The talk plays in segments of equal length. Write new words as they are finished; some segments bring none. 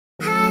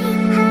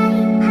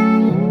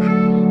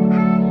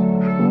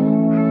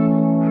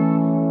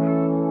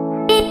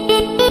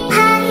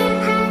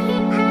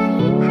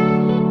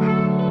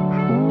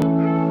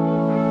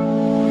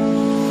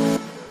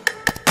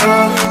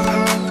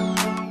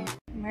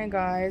Hi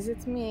guys,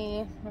 it's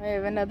me. I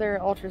have another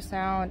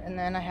ultrasound and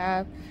then I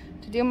have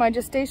to do my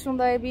gestational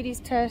diabetes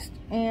test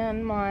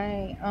and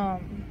my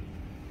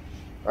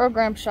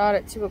program shot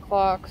at 2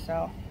 o'clock,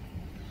 so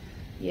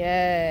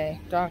yay,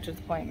 doctor's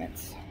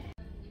appointments.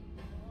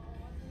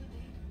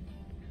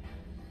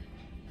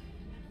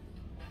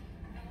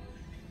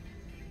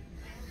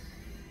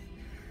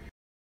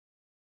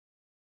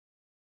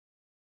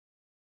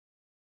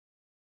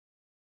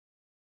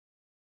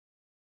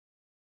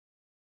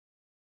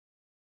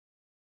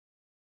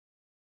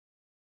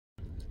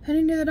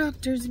 Heading to the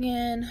doctor's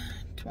again.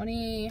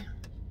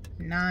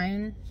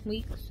 29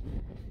 weeks.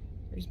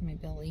 Where's my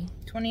belly?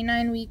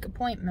 29-week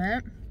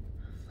appointment.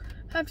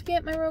 Have to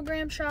get my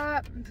Rogram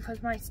shot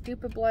because my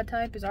stupid blood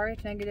type is Rh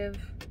negative.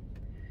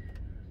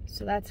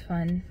 So that's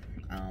fun.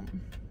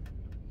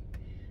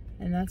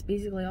 And that's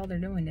basically all they're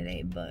doing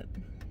today, but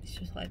it's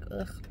just like,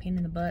 ugh, pain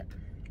in the butt.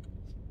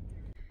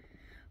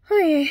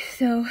 Okay,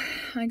 so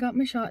I got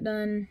my shot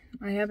done.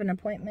 I have an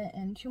appointment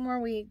in 2 more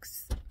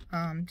weeks.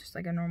 Just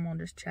like a normal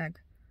just check.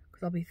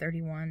 I'll be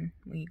 31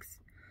 weeks.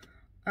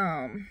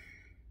 And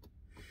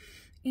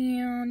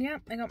yeah,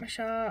 I got my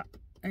shot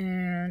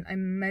and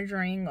I'm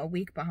measuring a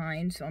week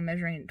behind, so I'm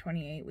measuring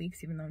 28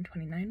 weeks even though I'm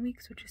 29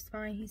 weeks, which is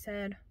fine, he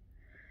said.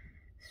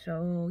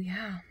 So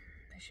yeah,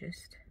 it's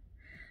just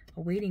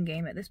a waiting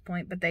game at this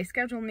point, but they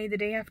scheduled me the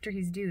day after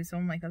he's due, so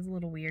I'm like, that's a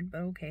little weird, but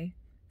okay.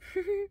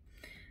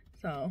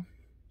 So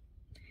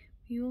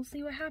we will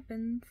see what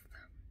happens,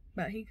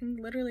 but he can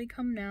literally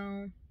come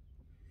now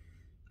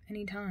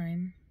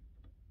anytime.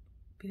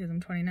 Because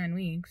I'm 29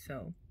 weeks,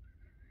 so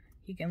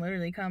he can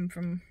literally come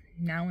from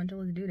now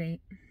until his due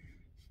date.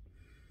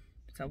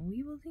 So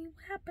we will see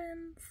what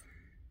happens.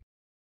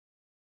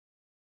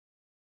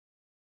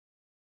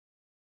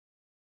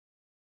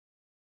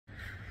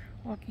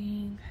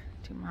 Walking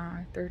to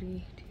my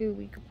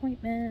 32-week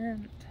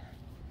appointment.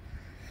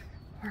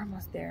 We're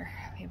almost there.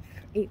 We have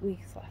 8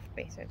 weeks left,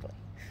 basically.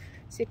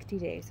 60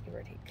 days, give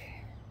or take.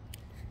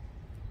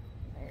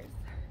 There's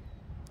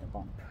the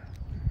bump.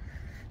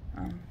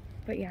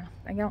 But yeah,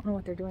 I don't know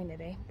what they're doing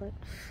today, but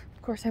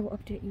of course I will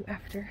update you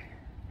after.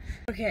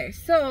 Okay,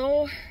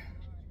 so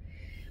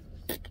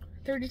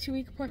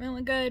 32-week appointment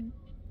went good.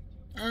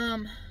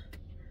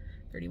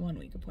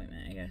 31-week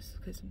appointment, I guess,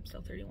 because I'm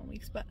still 31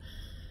 weeks, but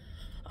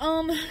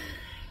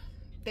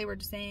they were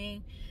just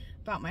saying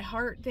about my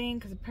heart thing,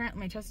 because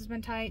apparently my chest has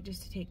been tight,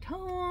 just to take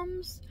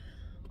Tums,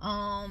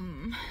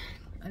 and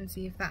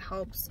see if that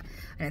helps.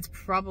 And it's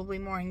probably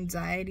more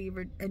anxiety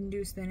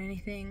induced than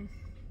anything,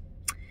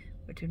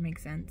 which would make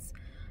sense.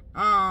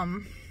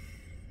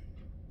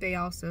 They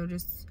also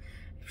just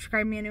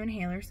prescribed me a new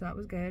inhaler, so that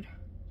was good.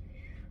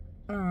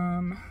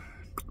 What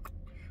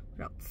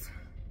else?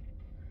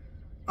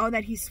 Oh,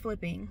 that he's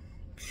flipping.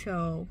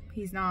 So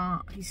he's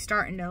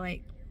starting to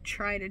like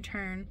try to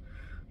turn.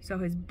 So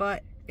his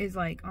butt is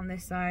like on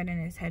this side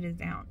and his head is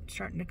down,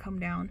 starting to come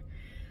down.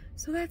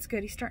 So that's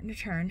good. He's starting to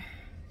turn.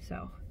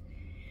 So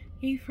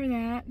yay for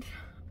that.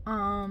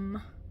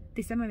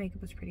 They said my makeup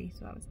was pretty,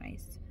 so that was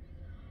nice.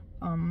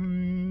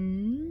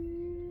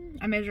 I'm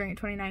measuring at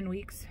 29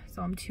 weeks,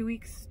 so I'm 2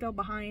 weeks still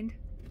behind,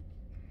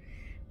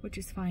 which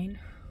is fine.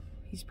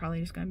 He's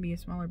probably just gonna be a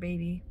smaller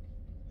baby.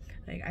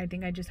 Like, I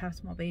think I just have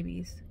small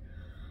babies.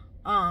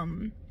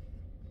 Oh,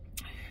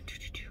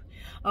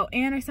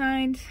 and I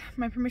signed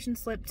my permission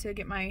slip to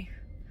get my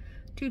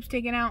tubes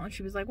taken out, and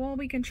she was like, well,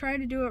 we can try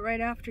to do it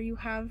right after you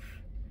have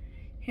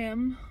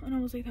him. And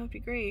I was like, that would be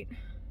great,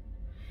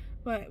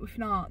 but if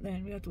not,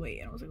 then we have to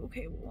wait. And I was like,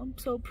 okay, well, I'm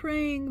so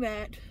praying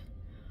that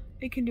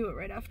they can do it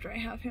right after I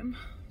have him,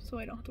 so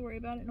I don't have to worry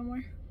about it no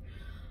more.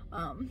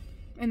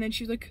 And then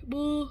she was like,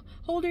 well,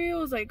 how old are you? I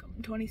was like,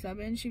 I'm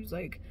 27. She was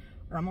like,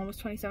 or I'm almost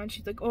 27.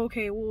 She's like, oh,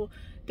 okay, well,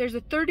 there's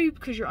a 30,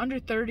 because you're under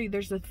 30,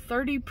 there's a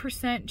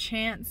 30%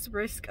 chance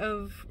risk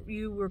of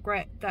you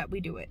regret that we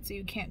do it, so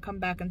you can't come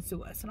back and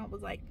sue us. And I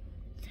was like,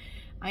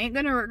 I ain't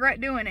gonna regret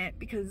doing it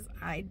because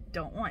I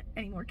don't want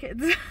any more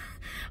kids.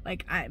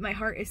 Like, my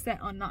heart is set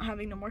on not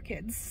having no more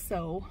kids,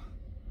 so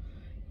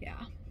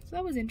yeah. So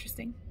that was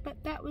interesting,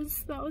 but that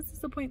was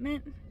this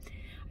appointment.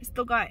 I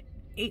still got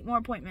 8 more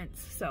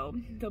appointments, so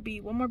there'll be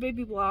 1 more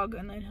baby vlog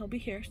and then he'll be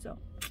here, so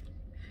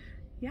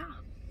yeah.